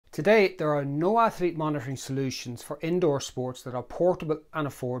Today, there are no athlete monitoring solutions for indoor sports that are portable and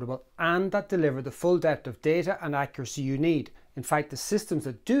affordable and that deliver the full depth of data and accuracy you need. In fact, the systems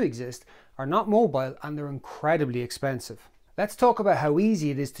that do exist are not mobile and they're incredibly expensive. Let's talk about how easy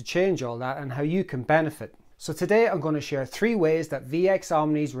it is to change all that and how you can benefit. So today I'm going to share 3 ways that VX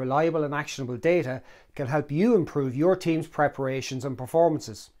OMNI's reliable and actionable data can help you improve your team's preparations and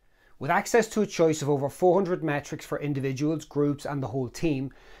performances. With access to a choice of over 400 metrics for individuals, groups and the whole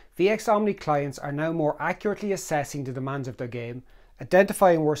team, VX OMNI clients are now more accurately assessing the demands of their game,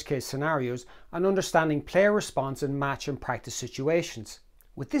 identifying worst case scenarios and understanding player response in match and practice situations.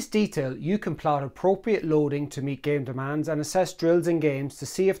 With this detail, you can plot appropriate loading to meet game demands and assess drills and games to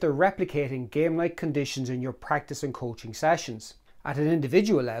see if they're replicating game-like conditions in your practice and coaching sessions. At an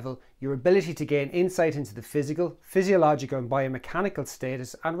individual level, your ability to gain insight into the physical, physiological and biomechanical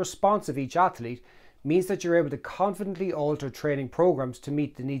status and response of each athlete means that you're able to confidently alter training programs to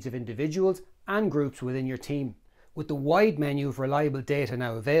meet the needs of individuals and groups within your team. With the wide menu of reliable data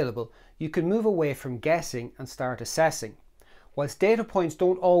now available, you can move away from guessing and start assessing. Whilst data points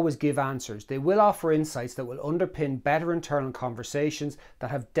don't always give answers, they will offer insights that will underpin better internal conversations that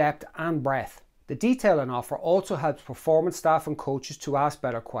have depth and breadth. The detail on offer also helps performance staff and coaches to ask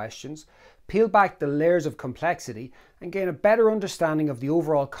better questions, peel back the layers of complexity and gain a better understanding of the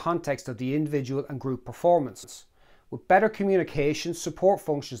overall context of the individual and group performance. With better communication, support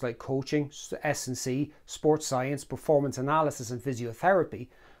functions like coaching, S&C, sports science, performance analysis and physiotherapy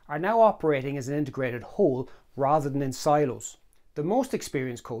are now operating as an integrated whole rather than in silos. The most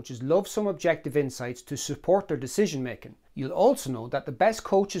experienced coaches love some objective insights to support their decision making. You'll also know that the best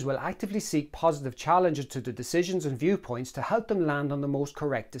coaches will actively seek positive challenges to the decisions and viewpoints to help them land on the most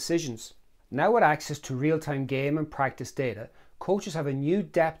correct decisions. Now with access to real-time game and practice data, coaches have a new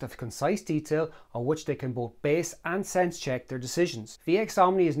depth of concise detail on which they can both base and sense check their decisions. VX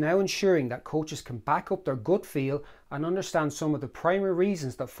OMNI is now ensuring that coaches can back up their gut feel and understand some of the primary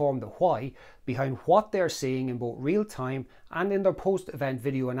reasons that form the why behind what they are seeing in both real time and in their post-event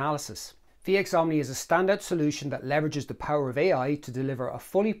video analysis. VX OMNI is a standout solution that leverages the power of AI to deliver a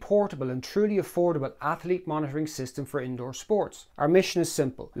fully portable and truly affordable athlete monitoring system for indoor sports. Our mission is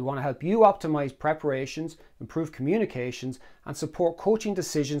simple. We want to help you optimize preparations, improve communications, and support coaching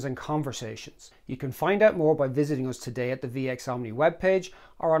decisions and conversations. You can find out more by visiting us today at the VX OMNI webpage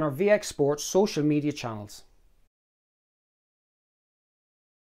or on our VX Sports social media channels.